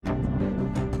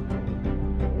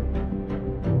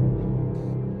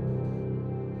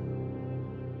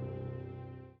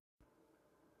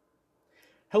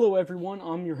Hello, everyone.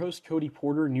 I'm your host, Cody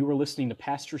Porter, and you are listening to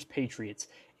Pastors, Patriots,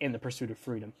 and the Pursuit of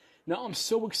Freedom. Now, I'm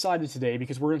so excited today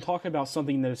because we're going to talk about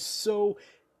something that is so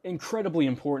incredibly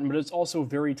important, but it's also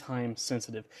very time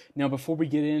sensitive. Now, before we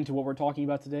get into what we're talking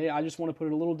about today, I just want to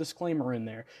put a little disclaimer in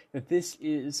there that this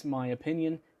is my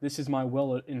opinion. This is my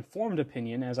well-informed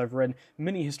opinion, as I've read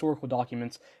many historical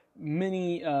documents,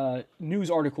 many news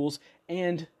articles,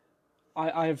 and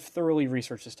I have thoroughly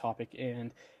researched this topic,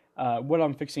 and what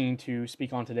I'm fixing to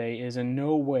speak on today is in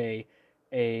no way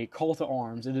a call to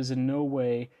arms. It is in no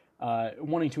way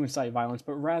wanting to incite violence,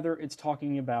 but rather it's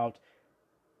talking about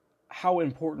how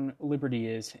important liberty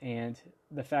is and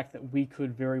the fact that we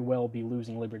could very well be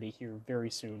losing liberty here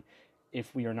very soon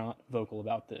if we are not vocal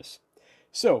about this.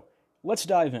 So, let's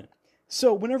dive in.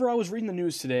 So, whenever I was reading the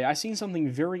news today, I seen something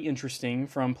very interesting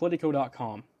from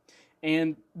Politico.com.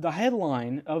 And the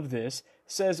headline of this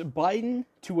says, Biden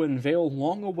to unveil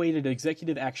long-awaited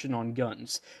executive action on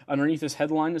guns. Underneath this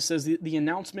headline, it says the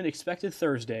announcement expected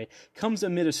Thursday comes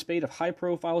amid a spate of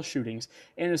high-profile shootings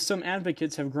and as some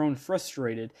advocates have grown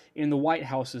frustrated in the White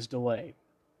House's delay.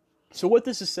 So what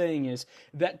this is saying is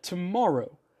that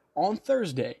tomorrow, on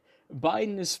Thursday,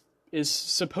 Biden is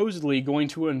supposedly going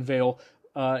to unveil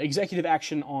executive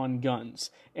action on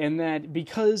guns, and that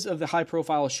because of the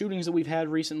high-profile shootings that we've had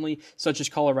recently, such as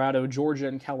Colorado, Georgia,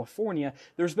 and California,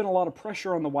 there's been a lot of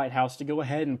pressure on the White House to go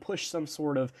ahead and push some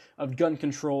sort of gun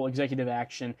control executive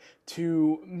action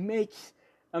to make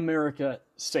America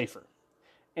safer.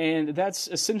 And that's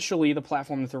essentially the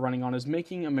platform that they're running on, is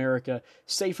making America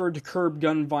safer to curb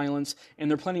gun violence, and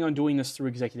they're planning on doing this through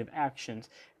executive actions.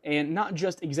 And not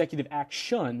just executive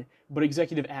action, but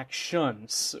executive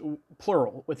actions,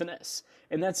 plural, with an S.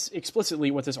 And that's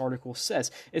explicitly what this article says.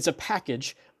 It's a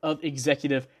package of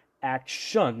executive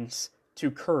actions to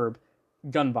curb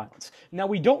gun violence. Now,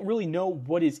 we don't really know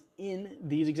what is in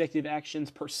these executive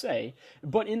actions per se,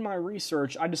 but in my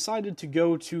research, I decided to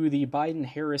go to the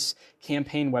Biden-Harris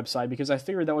campaign website because I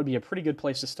figured that would be a pretty good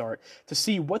place to start to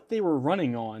see what they were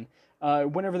running on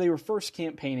whenever they were first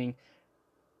campaigning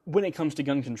when it comes to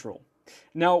gun control.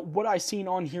 Now, what I seen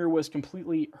on here was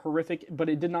completely horrific, but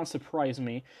it did not surprise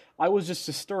me. I was just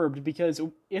disturbed because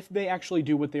if they actually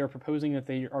do what they are proposing that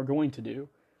they are going to do,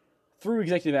 through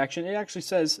executive action, it actually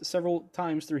says several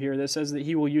times through here that says that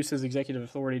he will use his executive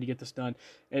authority to get this done.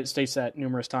 It states that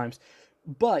numerous times.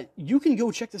 But you can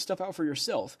go check this stuff out for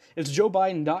yourself. It's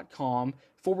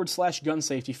joebiden.com/gun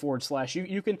safety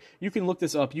 / You can look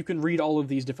this up. You can read all of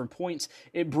these different points.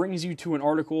 It brings you to an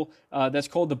article that's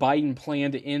called The Biden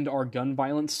Plan to End Our Gun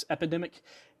Violence Epidemic.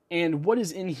 And what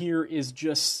is in here is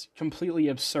just completely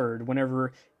absurd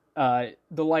whenever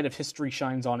the light of history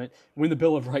shines on it, when the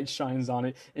Bill of Rights shines on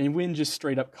it, and when just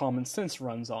straight up common sense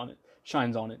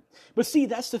shines on it. But see,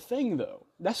 that's the thing, though.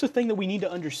 That's the thing that we need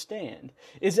to understand,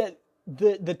 is that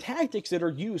the tactics that are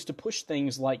used to push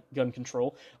things like gun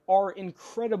control are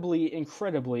incredibly,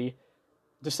 incredibly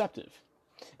deceptive.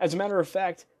 As a matter of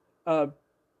fact,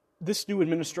 this new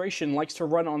administration likes to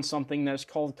run on something that's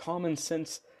called common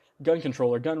sense gun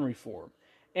control or gun reform.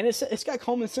 And it's got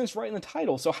common sense right in the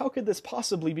title, so how could this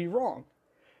possibly be wrong?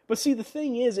 But see, the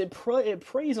thing is, it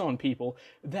preys on people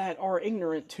that are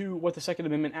ignorant to what the Second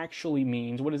Amendment actually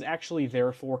means, what is actually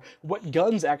there for, what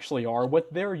guns actually are,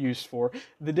 what they're used for,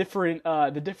 the different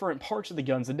parts of the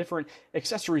guns, the different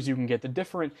accessories you can get, the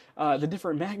different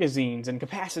magazines and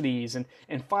capacities and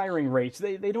firing rates.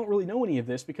 They don't really know any of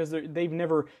this because they've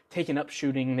never taken up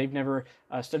shooting, they've never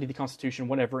studied the Constitution,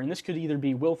 whatever. And this could either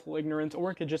be willful ignorance,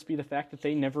 or it could just be the fact that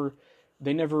they never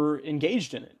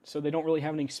engaged in it, so they don't really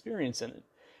have any experience in it.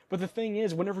 But the thing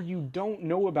is, whenever you don't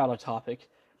know about a topic,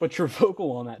 but you're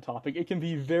vocal on that topic, it can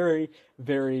be very,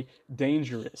 very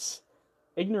dangerous.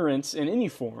 Ignorance in any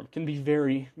form can be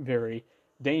very, very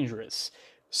dangerous.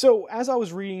 So, as I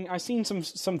was reading, I seen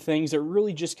some things that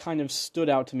really just kind of stood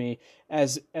out to me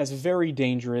as very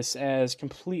dangerous, as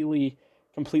completely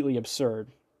absurd.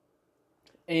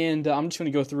 And I'm just going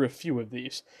to go through a few of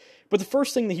these. But the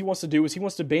first thing that he wants to do is he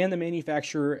wants to ban the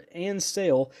manufacture and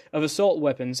sale of assault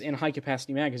weapons and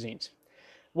high-capacity magazines.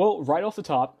 Well, right off the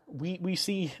top, we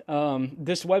see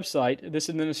this website, this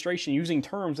administration, using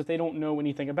terms that they don't know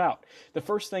anything about. The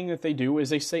first thing that they do is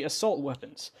they say assault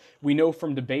weapons. We know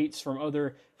from debates, from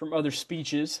other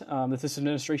speeches that this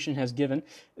administration has given,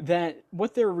 that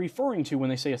what they're referring to when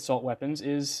they say assault weapons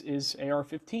is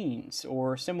AR-15s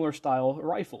or similar style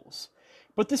rifles.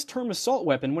 But this term assault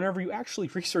weapon, whenever you actually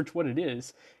research what it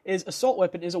is assault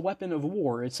weapon is a weapon of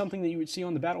war. It's something that you would see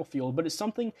on the battlefield, but it's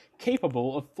something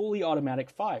capable of fully automatic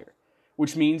fire,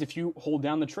 which means if you hold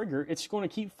down the trigger, it's going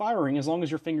to keep firing as long as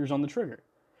your finger's on the trigger.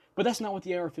 But that's not what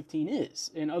the AR-15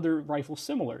 is, and other rifles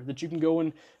similar that you can go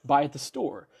and buy at the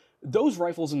store. Those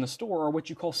rifles in the store are what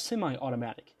you call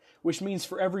semi-automatic, which means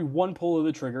for every one pull of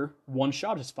the trigger, one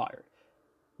shot is fired.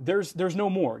 There's no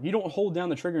more. You don't hold down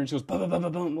the trigger and it goes boom, boom, boom,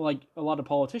 boom, boom, like a lot of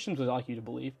politicians would like you to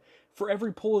believe. For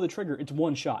every pull of the trigger, it's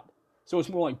one shot. So it's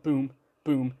more like boom,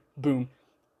 boom, boom.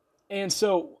 And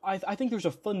so I think there's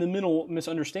a fundamental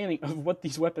misunderstanding of what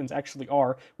these weapons actually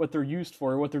are, what they're used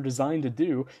for, what they're designed to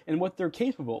do, and what they're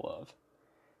capable of.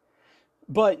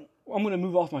 But I'm going to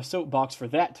move off my soapbox for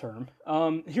that term.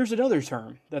 Here's another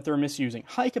term that they're misusing: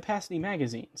 high-capacity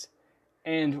magazines.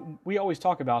 And we always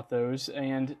talk about those,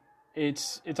 and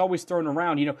it's always thrown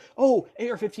around, oh,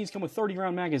 AR-15s come with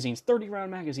 30-round magazines, 30-round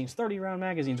magazines, 30-round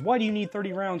magazines. Why do you need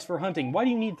 30 rounds for hunting? Why do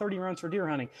you need 30 rounds for deer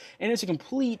hunting? And it's a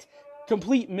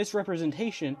complete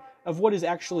misrepresentation of what is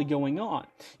actually going on.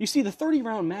 You see, the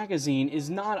 30-round magazine is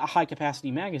not a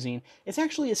high-capacity magazine. It's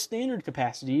actually a standard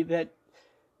capacity that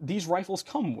these rifles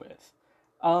come with.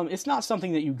 It's not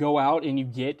something that you go out and you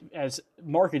get as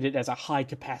marketed as a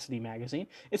high-capacity magazine.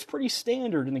 It's pretty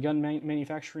standard in the gun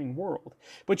manufacturing world.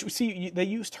 But you see, they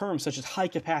use terms such as high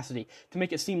capacity to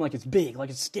make it seem like it's big, like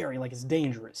it's scary, like it's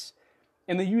dangerous.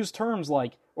 And they use terms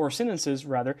like, or sentences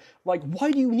rather, like,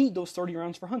 why do you need those 30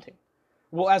 rounds for hunting?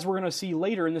 Well, as we're going to see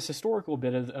later in this historical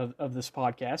bit of this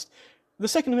podcast, the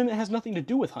Second Amendment has nothing to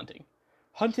do with hunting.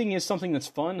 Hunting is something that's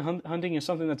fun. Hunting is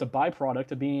something that's a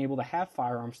byproduct of being able to have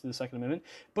firearms through the Second Amendment.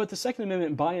 But the Second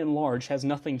Amendment, by and large, has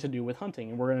nothing to do with hunting,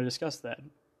 and we're going to discuss that.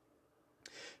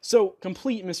 So,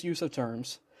 complete misuse of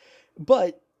terms.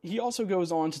 But he also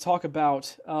goes on to talk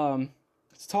about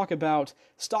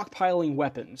stockpiling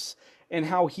weapons and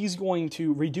how he's going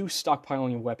to reduce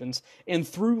stockpiling of weapons. And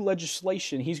through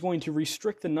legislation, he's going to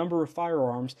restrict the number of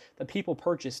firearms that people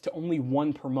purchase to only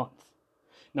one per month.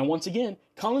 Now, once again,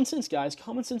 common sense, guys,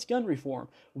 common sense gun reform.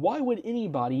 Why would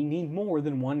anybody need more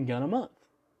than one gun a month?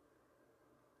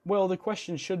 Well, the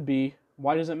question should be,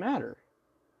 why does it matter?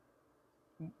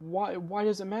 Why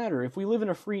does it matter? If we live in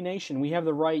a free nation, we have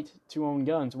the right to own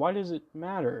guns. Why does it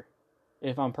matter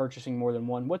if I'm purchasing more than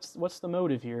one? What's the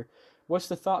motive here? What's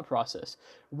the thought process?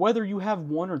 Whether you have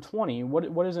 1 or 20,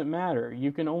 what does it matter?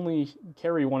 You can only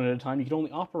carry one at a time. You can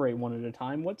only operate one at a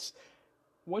time. What's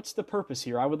the purpose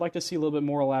here? I would like to see a little bit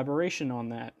more elaboration on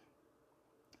that.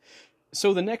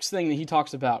 So the next thing that he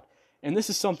talks about, and this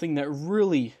is something that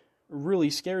really, really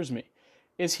scares me,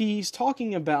 is he's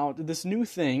talking about this new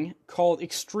thing called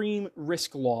extreme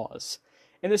risk laws.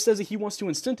 And it says that he wants to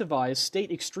incentivize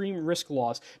state extreme risk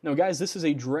laws. Now, guys, this is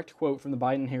a direct quote from the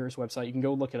Biden-Harris website. You can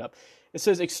go look it up. It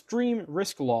says extreme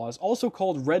risk laws, also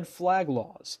called red flag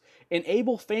laws,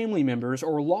 enable family members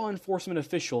or law enforcement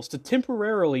officials to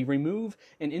temporarily remove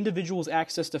an individual's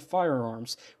access to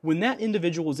firearms when that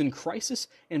individual is in crisis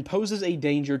and poses a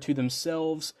danger to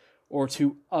themselves or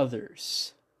to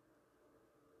others.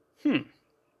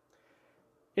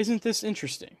 Isn't this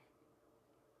interesting?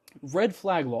 Red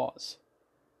flag laws.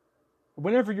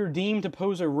 Whenever you're deemed to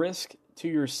pose a risk to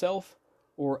yourself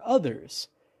or others,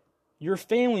 your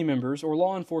family members or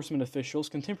law enforcement officials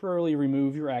can temporarily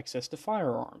remove your access to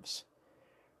firearms.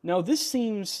 Now, this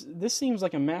seems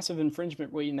like a massive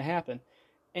infringement waiting to happen,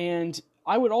 and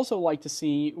I would also like to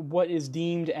see what is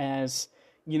deemed as,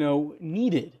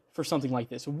 needed for something like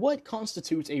this. What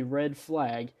constitutes a red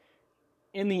flag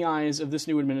in the eyes of this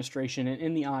new administration and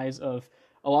in the eyes of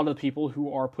a lot of the people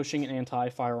who are pushing an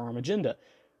anti-firearm agenda?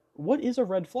 What is a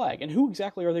red flag, and who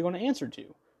exactly are they going to answer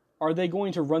to? Are they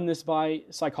going to run this by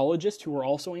psychologists who are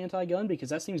also anti-gun? Because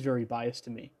that seems very biased to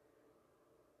me.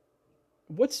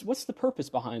 What's the purpose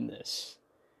behind this?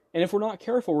 And if we're not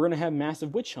careful, we're going to have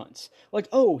massive witch hunts. Like,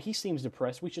 oh, he seems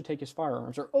depressed, we should take his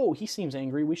firearms. Or, oh, he seems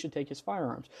angry, we should take his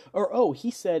firearms. Or, oh,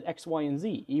 he said X, Y, and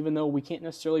Z, even though we can't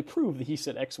necessarily prove that he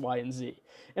said X, Y, and Z.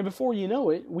 And before you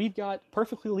know it, we've got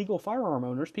perfectly legal firearm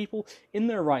owners, people in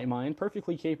their right mind,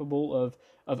 perfectly capable of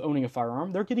owning a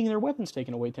firearm. They're getting their weapons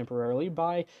taken away temporarily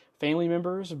by family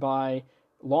members, by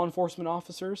law enforcement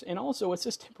officers, and also it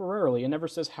says temporarily. It never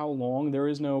says how long. There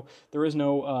is no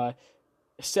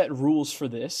set rules for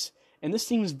this, and this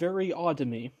seems very odd to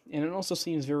me, and it also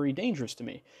seems very dangerous to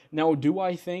me. Now, do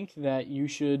I think that you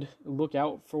should look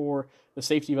out for the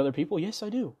safety of other people? Yes, I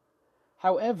do.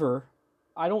 However,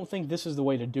 I don't think this is the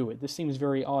way to do it. This seems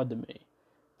very odd to me.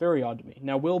 Very odd to me.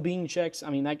 Now, well-being checks,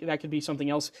 that could be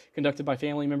something else conducted by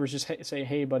family members. Just say,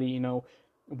 hey, buddy,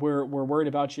 we're worried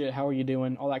about you. How are you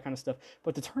doing? All that kind of stuff.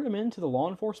 But to turn them into the law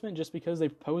enforcement just because they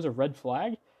pose a red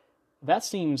flag, that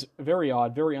seems very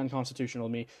odd, very unconstitutional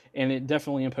to me, and it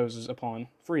definitely imposes upon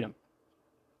freedom.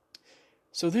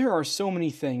 So there are so many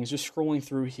things just scrolling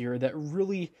through here that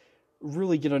really,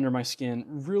 really get under my skin,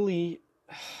 really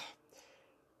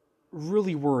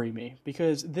really worry me,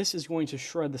 because this is going to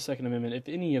shred the Second Amendment if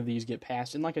any of these get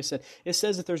passed. And like I said, it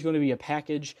says that there's going to be a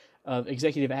package of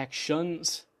executive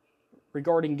actions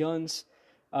regarding guns.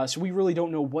 So we really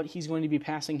don't know what he's going to be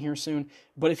passing here soon.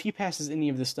 But if he passes any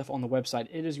of this stuff on the website,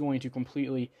 it is going to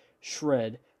completely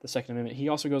shred the Second Amendment. He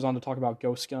also goes on to talk about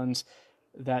ghost guns.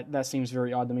 That seems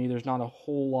very odd to me. There's not a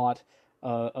whole lot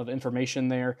of information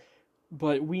there.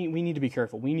 But we need to be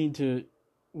careful. We need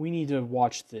to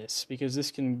watch this, because this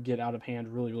can get out of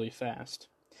hand really, really fast.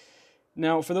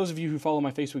 Now, for those of you who follow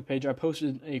my Facebook page, I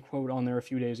posted a quote on there a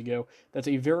few days ago. That's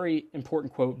a very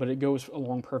important quote, but it goes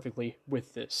along perfectly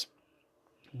with this.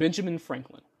 Benjamin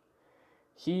Franklin.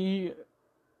 He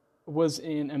was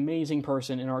an amazing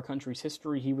person in our country's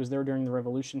history. He was there during the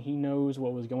Revolution. He knows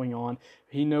what was going on.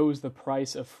 He knows the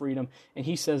price of freedom. And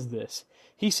he says this.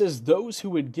 He says, "Those who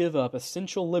would give up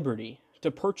essential liberty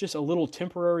to purchase a little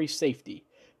temporary safety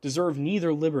deserve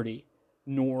neither liberty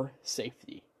nor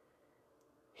safety."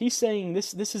 He's saying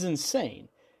this is insane.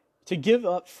 To give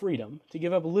up freedom, to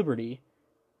give up liberty,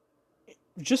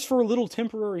 just for a little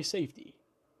temporary safety.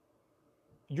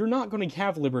 You're not going to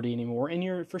have liberty anymore, and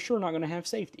you're for sure not going to have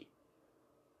safety.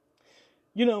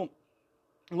 You know,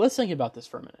 let's think about this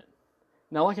for a minute.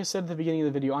 Now, like I said at the beginning of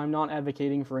the video, I'm not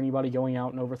advocating for anybody going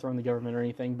out and overthrowing the government or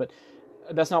anything, but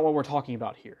that's not what we're talking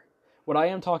about here. What I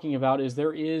am talking about is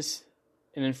there is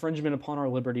an infringement upon our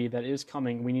liberty that is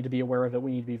coming. We need to be aware of it.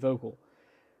 We need to be vocal.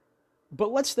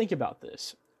 But let's think about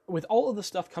this. With all of the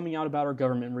stuff coming out about our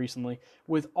government recently,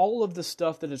 with all of the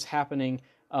stuff that is happening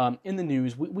in the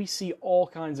news, we see all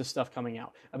kinds of stuff coming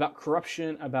out about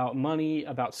corruption, about money,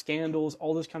 about scandals,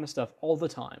 all this kind of stuff all the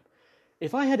time.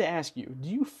 If I had to ask you, do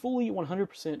you fully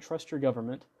 100% trust your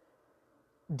government?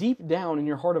 Deep down in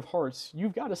your heart of hearts,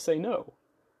 you've got to say no.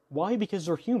 Why? Because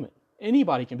they're human.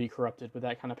 Anybody can be corrupted with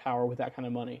that kind of power, with that kind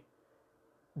of money.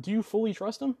 Do you fully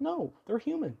trust them? No, they're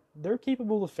human. They're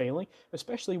capable of failing,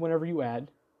 especially whenever you add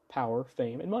power,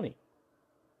 fame, and money.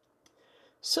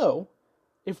 So,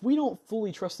 if we don't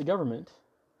fully trust the government,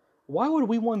 why would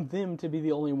we want them to be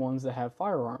the only ones that have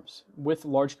firearms with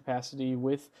large capacity,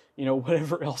 with,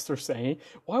 whatever else they're saying?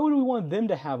 Why would we want them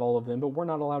to have all of them, but we're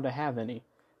not allowed to have any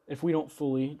if we don't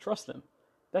fully trust them?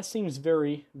 That seems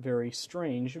very, very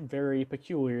strange, very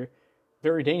peculiar,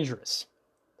 very dangerous.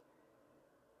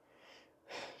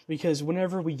 Because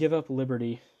whenever we give up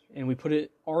liberty and we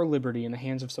put our liberty in the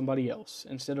hands of somebody else,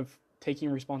 instead of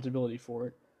taking responsibility for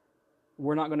it,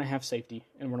 we're not going to have safety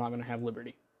and we're not going to have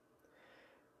liberty.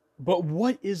 But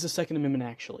what is the Second Amendment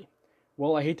actually?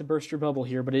 Well, I hate to burst your bubble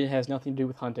here, but it has nothing to do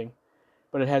with hunting.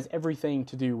 But it has everything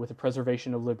to do with the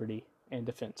preservation of liberty and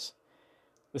defense.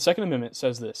 The Second Amendment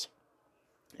says this.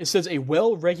 It says, "A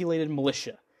well-regulated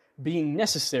militia being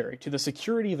necessary to the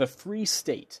security of a free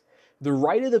state, the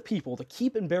right of the people to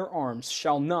keep and bear arms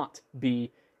shall not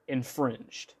be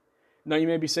infringed." Now you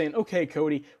may be saying, okay,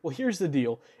 Cody, well here's the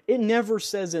deal. It never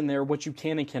says in there what you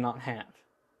can and cannot have.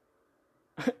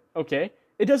 Okay,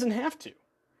 it doesn't have to.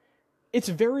 It's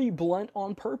very blunt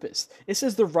on purpose. It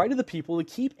says the right of the people to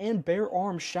keep and bear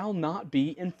arms shall not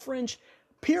be infringed,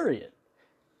 period.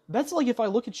 That's like if I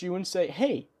look at you and say,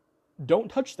 hey, don't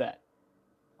touch that.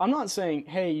 I'm not saying,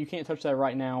 hey, you can't touch that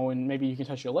right now and maybe you can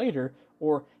touch it later,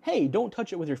 or, hey, don't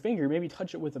touch it with your finger, maybe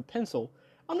touch it with a pencil.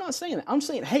 I'm not saying that. I'm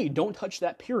saying, hey, don't touch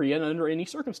that, period, under any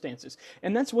circumstances.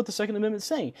 And that's what the Second Amendment is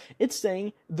saying. It's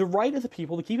saying the right of the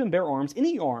people to keep and bear arms,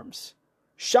 any arms,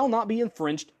 shall not be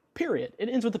infringed, period. It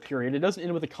ends with a period. It doesn't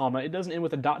end with a comma. It doesn't end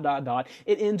with a ...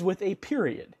 It ends with a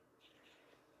period.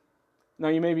 Now,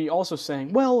 you may be also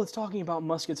saying, well, it's talking about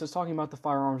muskets. It's talking about the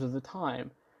firearms of the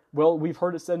time. Well, we've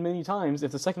heard it said many times,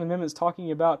 if the Second Amendment is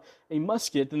talking about a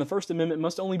musket, then the First Amendment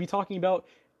must only be talking about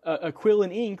a quill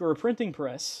and ink or a printing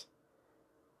press.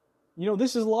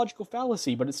 This is logical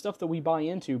fallacy, but it's stuff that we buy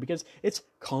into because it's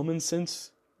common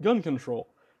sense gun control,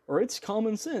 or it's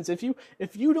common sense. If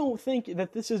you don't think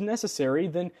that this is necessary,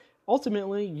 then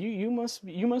ultimately you must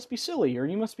be silly, or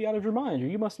you must be out of your mind, or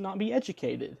you must not be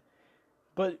educated.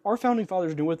 But our founding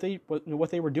fathers knew what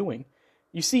they were doing.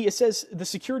 You see, it says the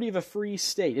security of a free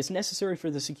state. It's necessary for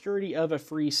the security of a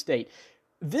free state.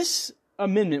 This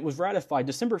amendment was ratified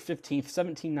December 15th,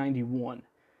 1791.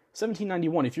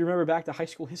 1791, if you remember back to high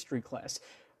school history class.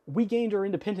 We gained our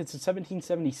independence in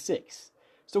 1776.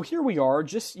 So here we are,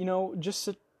 just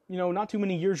not too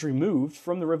many years removed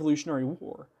from the Revolutionary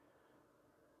War.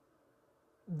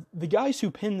 The guys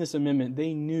who penned this amendment,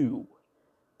 they knew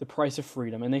the price of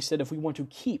freedom, and they said if we want to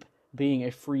keep being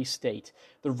a free state,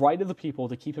 the right of the people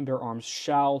to keep and bear arms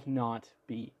shall not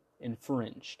be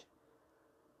infringed.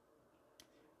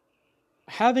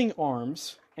 Having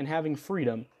arms and having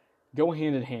freedom go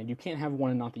hand in hand. You can't have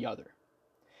one and not the other.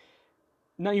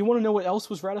 Now, you want to know what else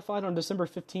was ratified on December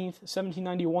 15th,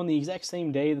 1791, the exact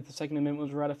same day that the Second Amendment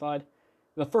was ratified?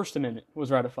 The First Amendment was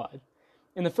ratified.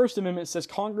 In the First Amendment, it says,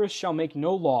 Congress shall make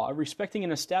no law respecting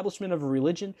an establishment of a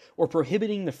religion or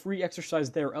prohibiting the free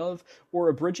exercise thereof or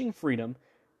abridging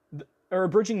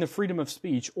the freedom of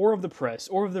speech or of the press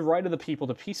or of the right of the people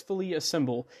to peacefully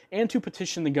assemble and to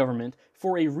petition the government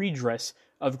for a redress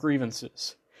of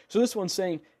grievances. So this one's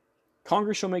saying,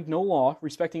 Congress shall make no law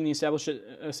respecting the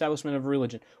establishment of a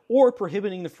religion or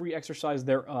prohibiting the free exercise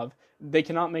thereof. They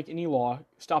cannot make any law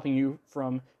stopping you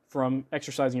from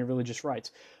exercising your religious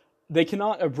rights. They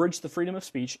cannot abridge the freedom of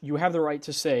speech. You have the right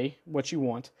to say what you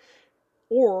want.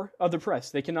 Or of the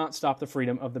press. They cannot stop the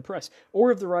freedom of the press.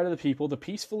 Or of the right of the people to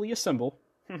peacefully assemble.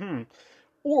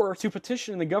 Or to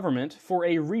petition the government for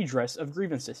a redress of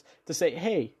grievances. To say,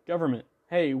 hey, government,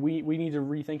 hey, we need to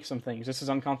rethink some things. This is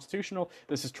unconstitutional.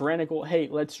 This is tyrannical. Hey,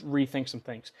 let's rethink some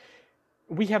things.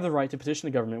 We have the right to petition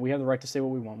the government. We have the right to say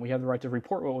what we want. We have the right to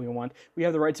report what we want. We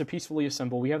have the right to peacefully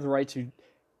assemble. We have the right to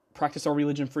practice our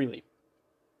religion freely.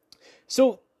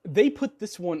 So they put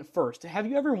this one first. Have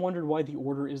you ever wondered why the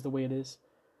order is the way it is?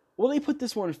 Well, they put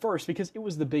this one first because it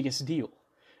was the biggest deal.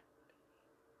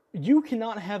 You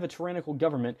cannot have a tyrannical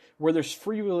government where there's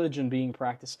free religion being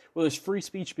practiced, where there's free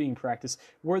speech being practiced,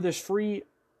 where there's free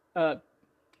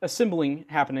assembling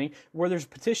happening, where there's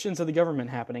petitions of the government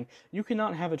happening. You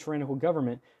cannot have a tyrannical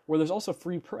government where there's also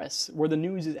free press, where the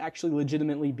news is actually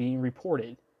legitimately being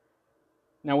reported.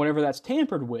 Now, whenever that's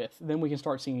tampered with, then we can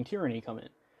start seeing tyranny come in.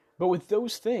 But with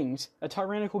those things, a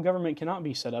tyrannical government cannot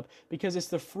be set up because it's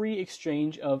the free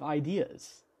exchange of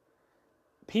ideas.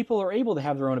 People are able to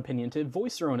have their own opinion, to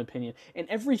voice their own opinion, and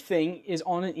everything is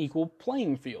on an equal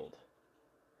playing field.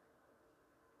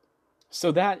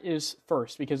 So that is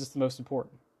first, because it's the most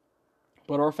important.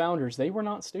 But our founders, they were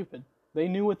not stupid. They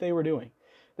knew what they were doing.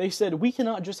 They said, we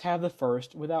cannot just have the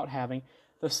first without having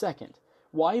the second.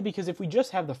 Why? Because if we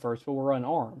just have the first but we're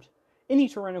unarmed, any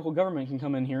tyrannical government can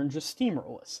come in here and just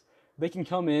steamroll us. They can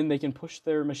come in, they can push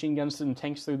their machine guns and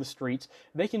tanks through the streets.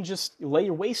 They can just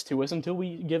lay waste to us until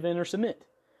we give in or submit.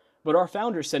 But our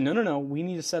founders said, no, we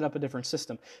need to set up a different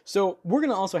system. So we're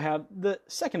going to also have the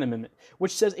Second Amendment,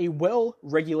 which says a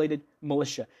well-regulated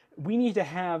militia. We need to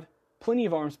have plenty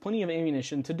of arms, plenty of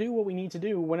ammunition to do what we need to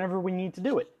do whenever we need to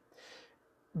do it.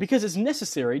 Because it's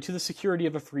necessary to the security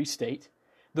of a free state.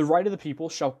 The right of the people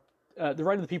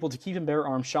to keep and bear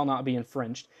arms shall not be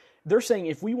infringed. They're saying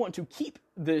if we want to keep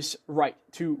this right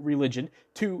to religion,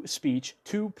 to speech,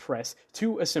 to press,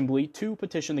 to assembly, to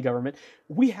petition the government,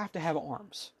 we have to have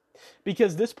arms.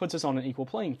 Because this puts us on an equal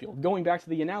playing field. Going back to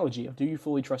the analogy of, do you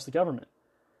fully trust the government?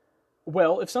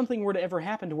 Well, if something were to ever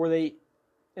happen to where they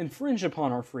infringe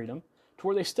upon our freedom, to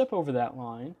where they step over that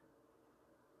line,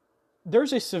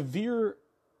 there's a severe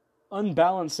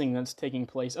unbalancing that's taking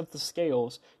place of the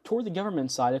scales toward the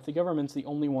government side if the government's the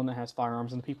only one that has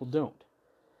firearms and the people don't.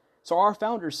 So our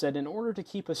founders said, in order to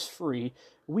keep us free,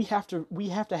 we have to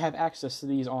have access to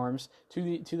these arms,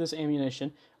 to this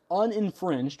ammunition,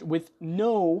 uninfringed, with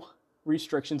no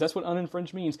restrictions. That's what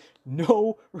uninfringed means.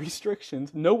 No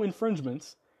restrictions, no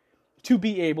infringements, to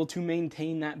be able to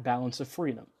maintain that balance of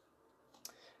freedom.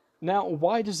 Now,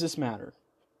 why does this matter?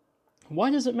 Why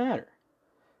does it matter?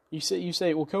 You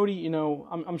say, well, Cody,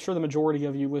 I'm sure the majority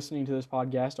of you listening to this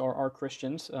podcast are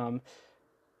Christians,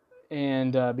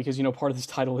 and because, part of this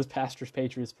title is Pastors,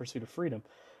 Patriots, Pursuit of Freedom.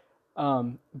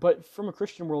 But from a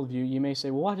Christian worldview, you may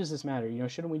say, well, why does this matter?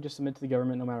 Shouldn't we just submit to the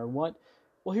government no matter what?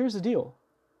 Well, here's the deal.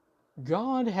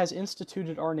 God has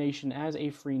instituted our nation as a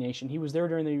free nation. He was there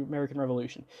during the American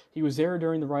Revolution. He was there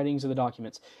during the writings of the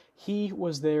documents. He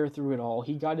was there through it all.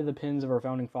 He guided the pens of our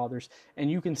founding fathers,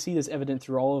 and you can see this evident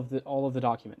through all of the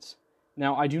documents.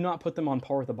 Now, I do not put them on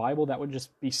par with the Bible. That would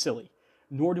just be silly.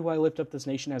 Nor do I lift up this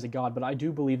nation as a god, but I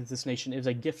do believe that this nation is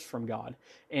a gift from God,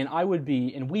 and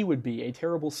we would be a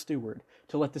terrible steward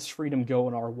to let this freedom go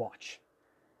on our watch.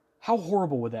 How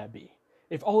horrible would that be?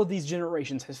 If all of these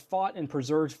generations has fought and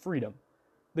preserved freedom,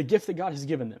 the gift that God has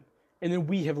given them, and then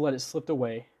we have let it slip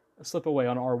away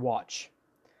on our watch.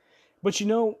 But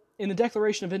in the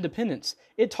Declaration of Independence,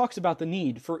 it talks about the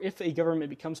need for, if a government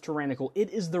becomes tyrannical, it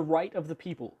is the right of the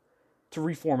people to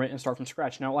reform it and start from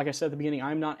scratch. Now, like I said at the beginning,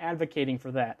 I'm not advocating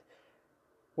for that.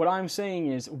 What I'm saying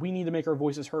is we need to make our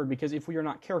voices heard, because if we are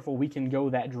not careful, we can go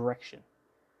that direction.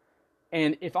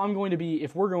 And if we're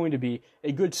going to be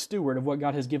a good steward of what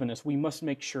God has given us, we must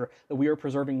make sure that we are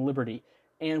preserving liberty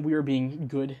and we are being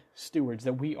good stewards,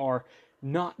 that we are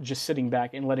not just sitting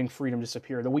back and letting freedom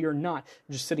disappear, that we are not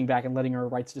just sitting back and letting our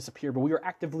rights disappear, but we are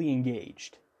actively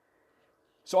engaged.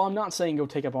 So I'm not saying go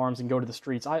take up arms and go to the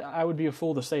streets. I would be a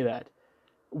fool to say that.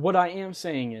 What I am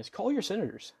saying is, call your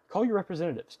senators, call your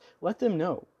representatives, let them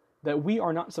know that we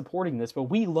are not supporting this, but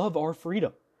we love our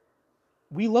freedom.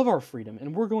 We love our freedom,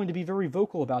 and we're going to be very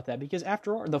vocal about that, because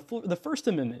after all, the First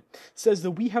Amendment says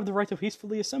that we have the right to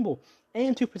peacefully assemble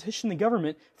and to petition the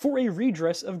government for a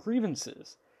redress of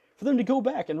grievances. For them to go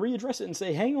back and readdress it and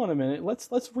say, hang on a minute, let's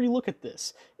relook at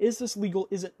this. Is this legal?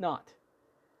 Is it not?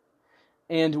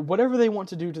 And whatever they want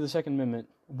to do to the Second Amendment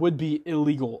would be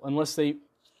illegal unless they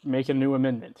make a new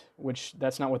amendment, which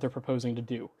that's not what they're proposing to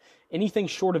do. Anything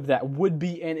short of that would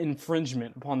be an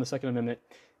infringement upon the Second Amendment.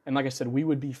 And like I said, we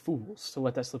would be fools to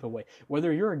let that slip away.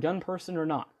 Whether you're a gun person or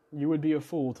not, you would be a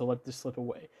fool to let this slip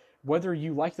away. Whether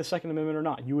you like the Second Amendment or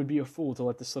not, you would be a fool to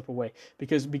let this slip away.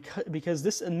 Because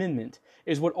this amendment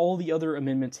is what all the other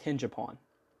amendments hinge upon.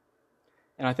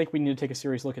 And I think we need to take a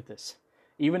serious look at this.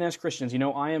 Even as Christians,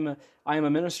 I am a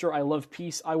minister, I love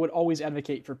peace, I would always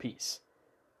advocate for peace.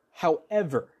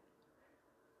 However,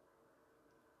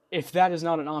 if that is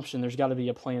not an option, there's got to be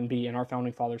a plan B, and our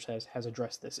Founding Fathers has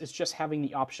addressed this. It's just having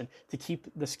the option to keep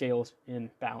the scales in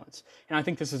balance. And I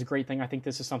think this is a great thing. I think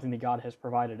this is something that God has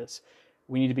provided us.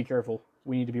 We need to be careful.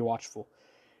 We need to be watchful.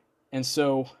 And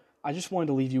so I just wanted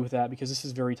to leave you with that, because this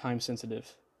is very time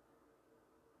sensitive.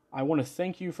 I want to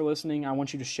thank you for listening. I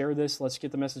want you to share this. Let's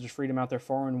get the message of freedom out there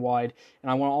far and wide. And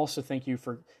I want to also thank you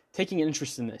for taking an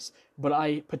interest in this. But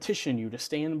I petition you to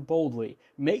stand boldly,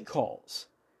 make calls,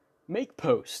 make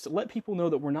posts, let people know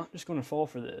that we're not just going to fall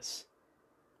for this.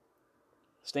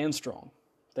 Stand strong.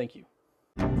 Thank you.